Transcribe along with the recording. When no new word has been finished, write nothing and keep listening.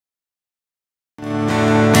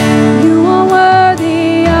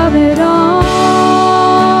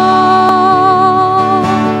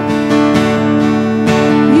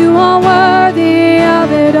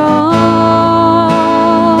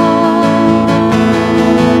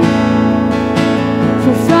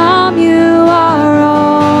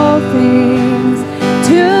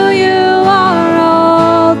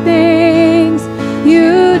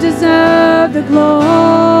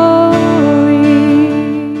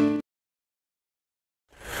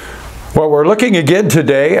Well, we're looking again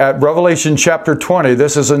today at Revelation chapter 20.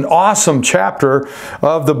 This is an awesome chapter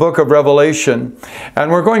of the book of Revelation.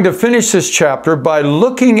 And we're going to finish this chapter by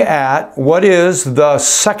looking at what is the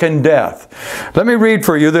second death. Let me read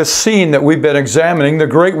for you this scene that we've been examining, the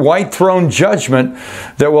great white throne judgment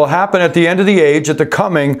that will happen at the end of the age at the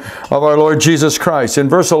coming of our Lord Jesus Christ. In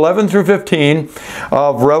verse 11 through 15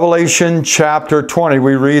 of Revelation chapter 20,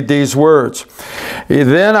 we read these words.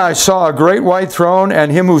 Then I saw a great white throne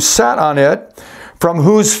and him who sat on it, from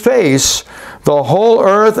whose face the whole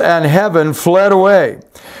earth and heaven fled away,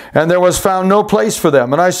 and there was found no place for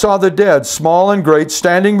them. And I saw the dead, small and great,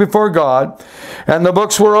 standing before God, and the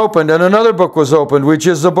books were opened, and another book was opened, which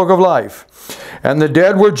is the book of life. And the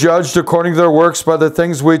dead were judged according to their works by the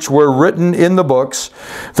things which were written in the books.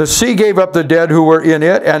 The sea gave up the dead who were in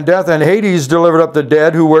it, and death and Hades delivered up the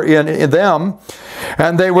dead who were in them,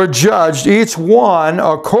 and they were judged, each one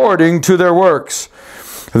according to their works.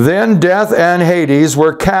 Then death and Hades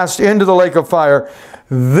were cast into the lake of fire.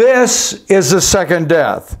 This is the second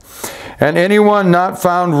death. And anyone not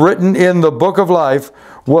found written in the book of life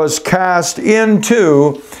was cast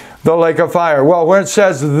into the lake of fire. Well, when it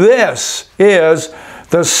says this is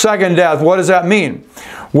the second death, what does that mean?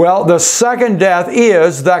 Well, the second death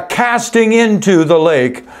is the casting into the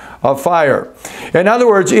lake of fire. In other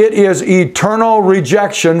words, it is eternal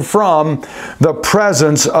rejection from the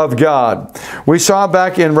presence of God. We saw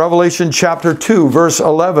back in Revelation chapter 2, verse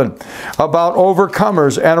 11, about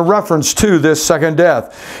overcomers and a reference to this second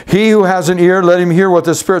death. He who has an ear, let him hear what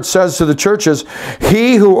the Spirit says to the churches.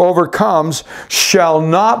 He who overcomes shall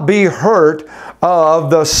not be hurt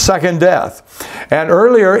of the second death. And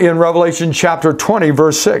earlier in Revelation chapter 20,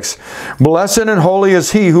 verse 6, blessed and holy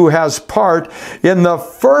is he who has part in the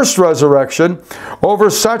first resurrection. Over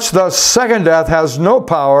such the second death has no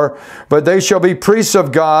power, but they shall be priests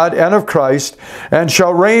of God and of Christ, and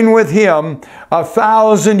shall reign with him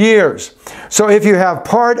 1,000 years. So if you have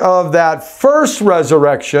part of that first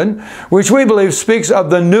resurrection, which we believe speaks of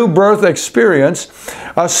the new birth experience,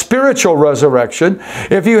 a spiritual resurrection,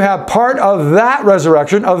 if you have part of that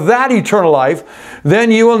resurrection, of that eternal life,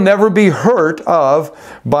 then you will never be hurt of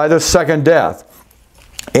by the second death.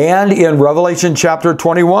 And in Revelation chapter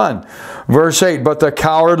 21, verse 8, but the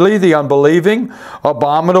cowardly, the unbelieving,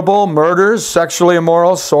 abominable, murderers, sexually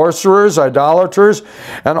immoral, sorcerers, idolaters,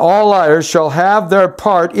 and all liars shall have their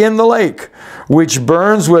part in the lake, which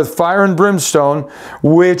burns with fire and brimstone,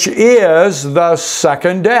 which is the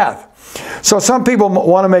second death. So some people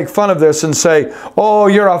want to make fun of this and say, oh,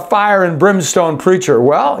 you're a fire and brimstone preacher.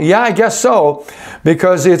 Well, yeah, I guess so,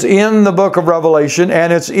 because it's in the book of Revelation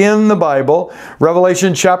and it's in the Bible.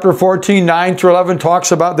 Revelation chapter 14, 9 through 11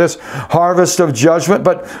 talks about this harvest of judgment.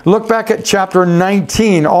 But look back at chapter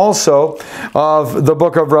 19 also of the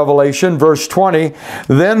book of Revelation, verse 20.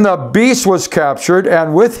 Then the beast was captured,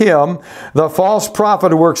 and with him the false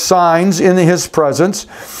prophet who worked signs in his presence,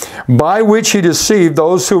 by which he deceived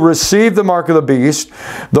those who received the mark of the beast,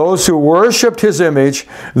 those who worshipped his image.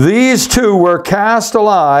 These two were cast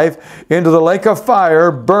alive into the lake of fire,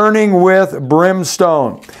 burning with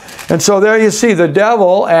brimstone. And so there you see the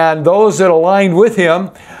devil and those that aligned with him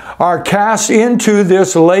are cast into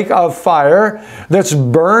this lake of fire that's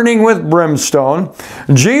burning with brimstone.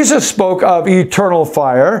 Jesus spoke of eternal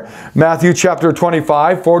fire, Matthew chapter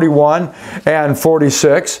 25, 41 and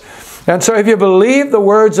 46. And so if you believe the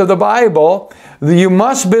words of the Bible, you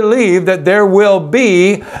must believe that there will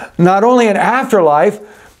be not only an afterlife,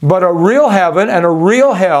 but a real heaven and a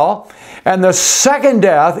real hell. And the second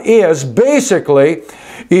death is basically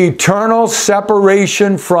eternal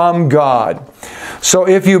separation from God. So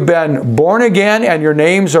if you've been born again and your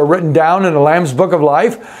names are written down in the Lamb's Book of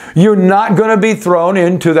Life, you're not going to be thrown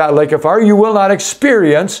into that lake of fire. You will not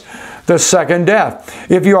experience the second death.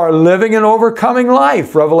 If you are living an overcoming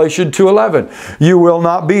life, Revelation 2:11, you will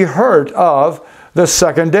not be hurt of the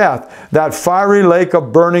second death. That fiery lake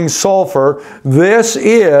of burning sulfur, this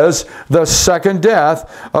is the second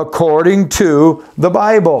death according to the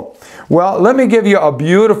Bible. Well, let me give you a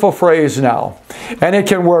beautiful phrase now. And it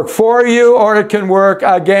can work for you or it can work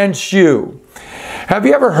against you. Have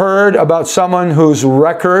you ever heard about someone whose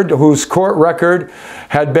court record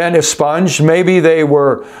had been expunged? Maybe they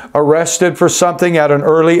were arrested for something at an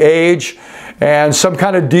early age, and some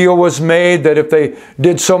kind of deal was made that if they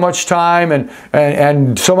did so much time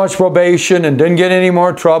and so much probation and didn't get any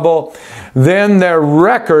more trouble, then their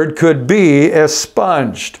record could be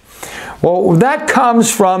expunged. Well, that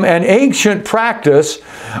comes from an ancient practice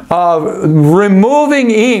of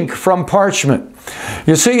removing ink from parchment.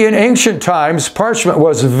 You see, in ancient times, parchment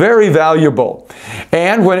was very valuable,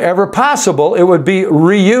 and whenever possible, it would be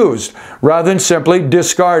reused rather than simply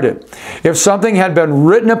discarded. If something had been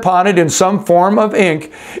written upon it in some form of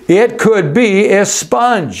ink, it could be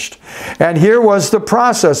expunged. And here was the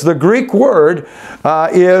process. The Greek word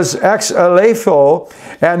is exalepho,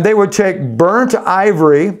 and they would take burnt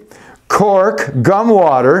ivory, cork, gum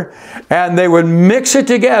water, and they would mix it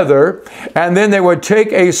together, and then they would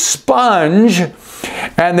take a sponge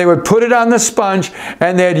and they would put it on the sponge,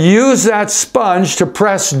 and they'd use that sponge to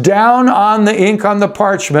press down on the ink on the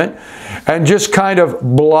parchment and just kind of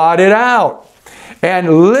blot it out.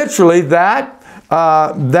 And literally that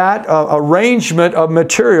arrangement of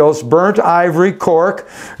materials, burnt ivory, cork,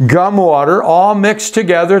 gum water, all mixed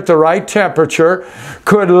together at the right temperature,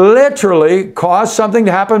 could literally cause something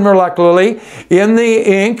to happen molecularly in the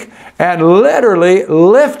ink and literally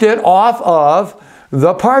lift it off of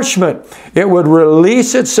the parchment. It would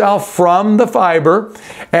release itself from the fiber,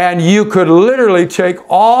 and you could literally take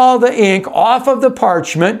all the ink off of the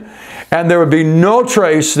parchment, and there would be no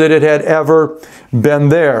trace that it had ever been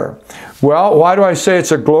there. Well, why do I say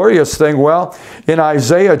it's a glorious thing? Well, in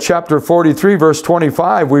Isaiah chapter 43, verse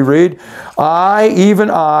 25, we read, I, even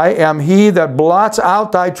I, am he that blots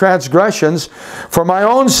out thy transgressions for my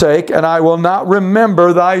own sake, and I will not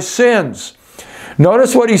remember thy sins.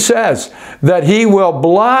 Notice what he says, that he will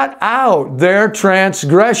blot out their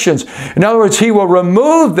transgressions. In other words, he will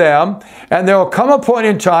remove them, and there will come a point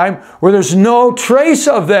in time where there's no trace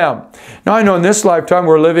of them. Now, I know in this lifetime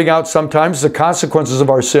we're living out sometimes the consequences of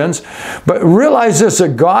our sins, but realize this,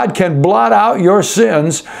 that God can blot out your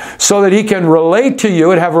sins so that he can relate to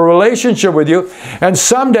you and have a relationship with you, and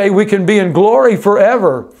someday we can be in glory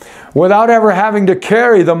forever, without ever having to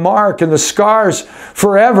carry the mark and the scars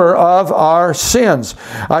forever of our sins.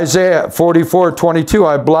 Isaiah 44:22,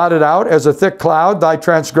 I blotted out as a thick cloud thy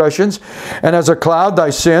transgressions, and as a cloud thy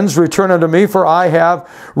sins. Return unto me, for I have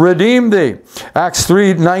redeemed thee. Acts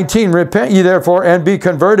 3:19, repent ye therefore and be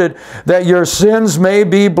converted, that your sins may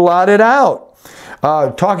be blotted out.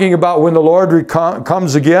 Talking about when the Lord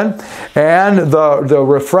comes again and the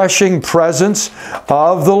refreshing presence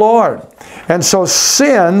of the Lord. And so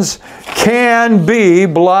sins can be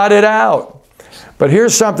blotted out. But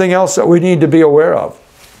here's something else that we need to be aware of.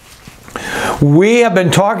 We have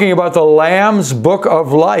been talking about the Lamb's Book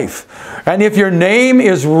of Life. And if your name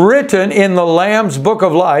is written in the Lamb's Book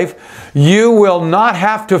of Life, you will not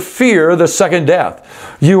have to fear the second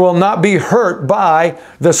death. You will not be hurt by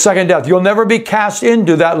the second death. You'll never be cast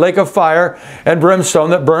into that lake of fire and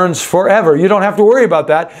brimstone that burns forever. You don't have to worry about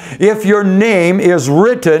that if your name is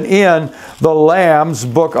written in the Lamb's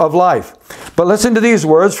Book of Life. But listen to these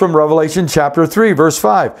words from Revelation chapter 3, verse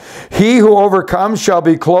 5. He who overcomes shall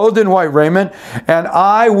be clothed in white raiment, and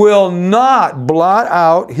I will not blot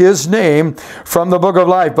out his name from the book of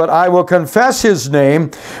life, but I will confess his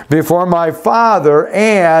name before my Father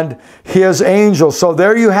and his angels. So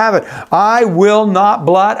there you have it. I will not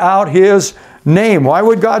blot out his name. Why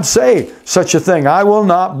would God say such a thing? I will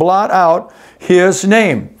not blot out his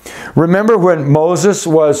name. Remember when Moses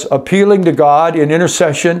was appealing to God in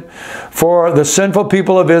intercession for the sinful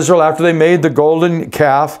people of Israel after they made the golden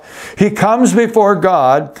calf? He comes before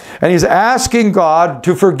God and he's asking God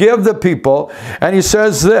to forgive the people, and he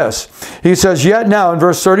says this. He says, yet now, in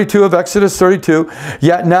verse 32 of Exodus 32,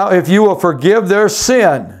 yet now if you will forgive their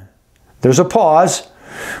sin, there's a pause,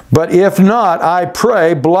 but if not, I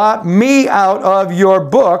pray, blot me out of your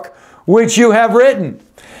book which you have written.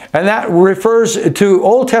 And that refers to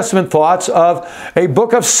Old Testament thoughts of a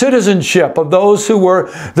book of citizenship, of those who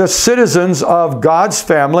were the citizens of God's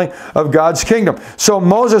family, of God's kingdom. So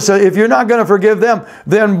Moses said, if you're not going to forgive them,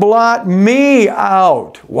 then blot me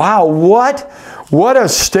out. Wow, what a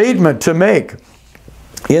statement to make.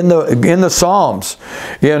 In the Psalms,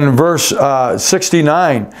 in verse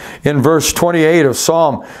 69, in verse 28 of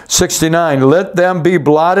Psalm 69, let them be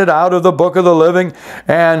blotted out of the book of the living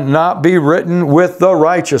and not be written with the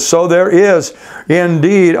righteous. So there is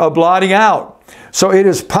indeed a blotting out. So it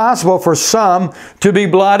is possible for some to be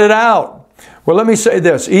blotted out. Well, let me say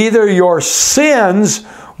this. Either your sins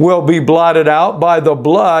will be blotted out by the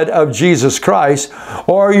blood of Jesus Christ,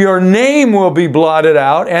 or your name will be blotted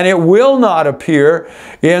out and it will not appear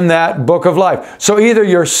in that book of life. So either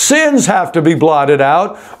your sins have to be blotted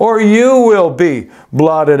out or you will be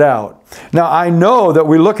blotted out. Now, I know that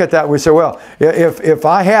we look at that, we say, well, if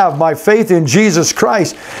I have my faith in Jesus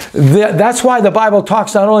Christ, that's why the Bible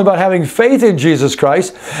talks not only about having faith in Jesus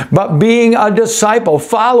Christ, but being a disciple,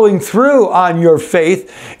 following through on your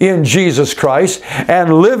faith in Jesus Christ,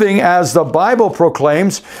 and living as the Bible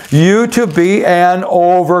proclaims you to be an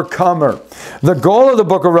overcomer. The goal of the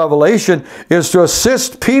book of Revelation is to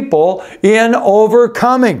assist people in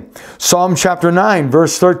overcoming. Psalm chapter 9,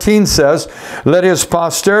 verse 13 says, let his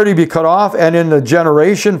posterity be cut off, and in the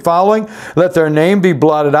generation following, let their name be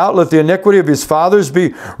blotted out. Let the iniquity of his fathers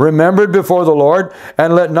be remembered before the Lord,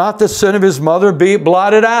 and let not the sin of his mother be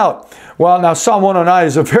blotted out. Well, now Psalm 109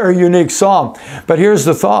 is a very unique psalm, but here's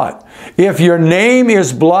the thought. If your name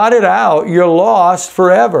is blotted out, you're lost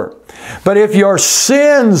forever. But if your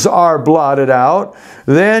sins are blotted out,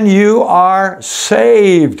 then you are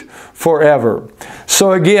saved forever.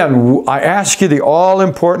 So again, I ask you the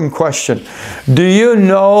all-important question. Do you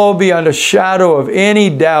know beyond a shadow of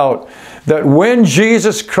any doubt that when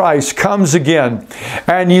Jesus Christ comes again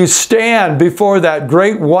and you stand before that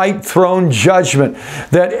great white throne judgment,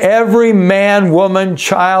 that every man, woman,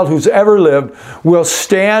 child who's ever lived will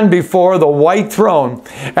stand before the white throne,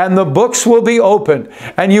 and the books will be opened,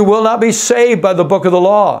 and you will not be saved by the book of the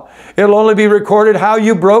law. It'll only be recorded how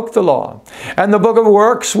you broke the law. And the book of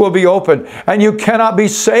works will be opened, and you cannot be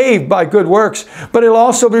saved by good works, but it'll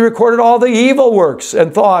also be recorded all the evil works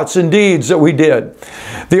and thoughts and deeds that we did.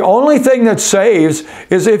 The only thing that saves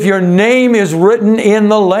is if your name is written in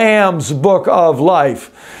the Lamb's book of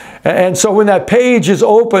life. And so when that page is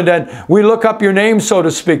opened and we look up your name, so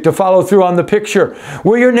to speak, to follow through on the picture,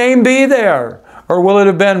 will your name be there? Or will it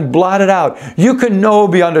have been blotted out? You can know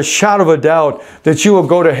beyond a shadow of a doubt that you will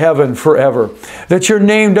go to heaven forever. That your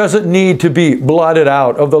name doesn't need to be blotted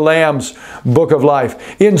out of the Lamb's book of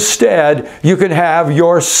life. Instead, you can have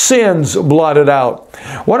your sins blotted out.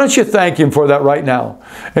 Why don't you thank Him for that right now?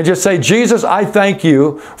 And just say, Jesus, I thank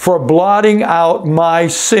you for blotting out my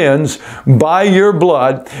sins by your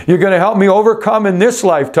blood. You're going to help me overcome in this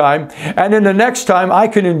lifetime. And in the next time, I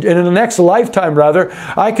can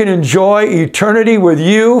enjoy eternity with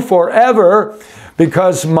you forever,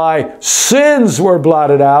 because my sins were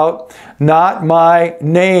blotted out, not my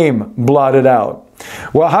name blotted out.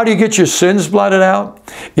 Well, how do you get your sins blotted out?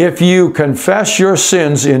 If you confess your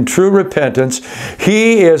sins in true repentance,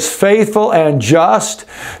 He is faithful and just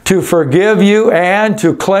to forgive you and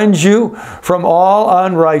to cleanse you from all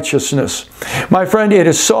unrighteousness. My friend, it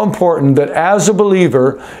is so important that as a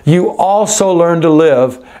believer, you also learn to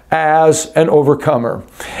live as an overcomer.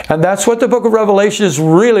 And that's what the book of Revelation is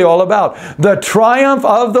really all about. The triumph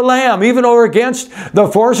of the Lamb, even over against the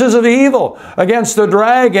forces of evil, against the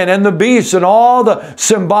dragon and the beast and all the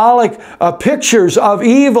symbolic pictures of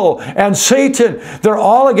evil and Satan. They're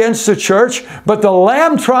all against the church, but the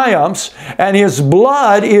Lamb triumphs and His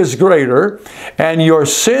blood is greater, and your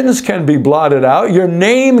sins can be blotted out. Your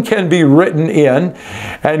name can be written in.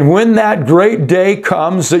 And when that great day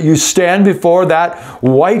comes that you stand before that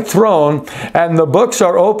white throne and the books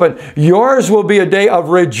are open, yours will be a day of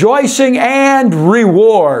rejoicing and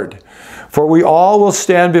reward. For we all will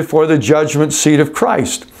stand before the judgment seat of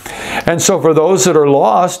Christ. And so for those that are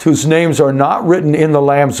lost, whose names are not written in the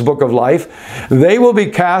Lamb's book of life, they will be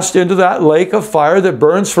cast into that lake of fire that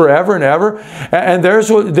burns forever and ever. And theirs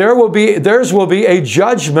will be a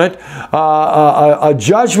judgment,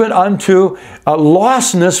 unto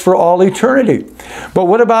lostness for all eternity. But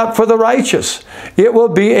what about for the righteous? It will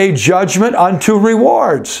be a judgment unto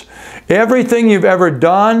rewards. Everything you've ever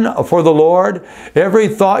done for the Lord, every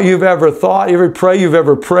thought you've ever thought, every prayer you've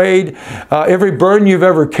ever prayed, every burden you've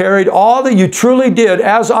ever carried, all that you truly did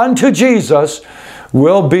as unto Jesus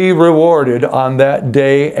will be rewarded on that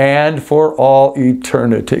day and for all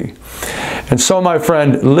eternity. And so, my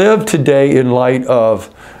friend, live today in light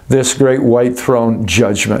of this great white throne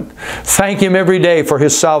judgment. Thank Him every day for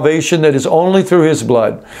His salvation that is only through His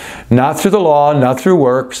blood. Not through the law, not through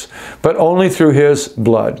works, but only through His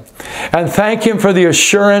blood. And thank Him for the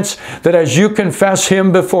assurance that as you confess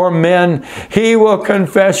Him before men, He will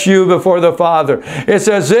confess you before the Father. It's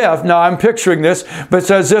as if, now I'm picturing this, but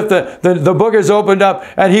it's as if the book is opened up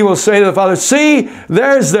and He will say to the Father, see,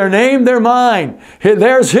 there's their name, they're mine.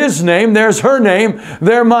 There's His name, there's her name,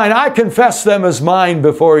 they're mine. I confess them as mine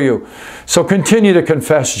before you. So continue to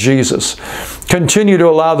confess Jesus. Continue to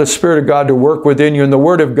allow the Spirit of God to work within you and the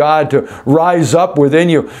Word of God to rise up within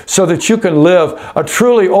you so that you can live a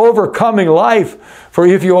truly overcoming life. For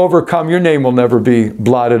if you overcome, your name will never be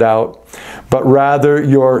blotted out, but rather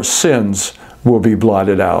your sins will be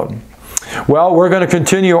blotted out. Well, we're going to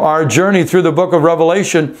continue our journey through the book of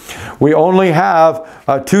Revelation. We only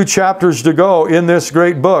have 2 chapters to go in this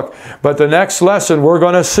great book. But the next lesson, we're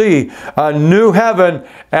going to see a new heaven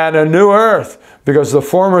and a new earth, because the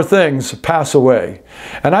former things pass away.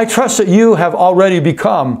 And I trust that you have already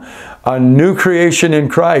become a new creation in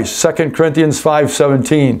Christ. 2 Corinthians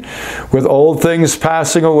 5:17, with old things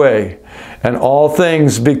passing away and all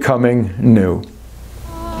things becoming new.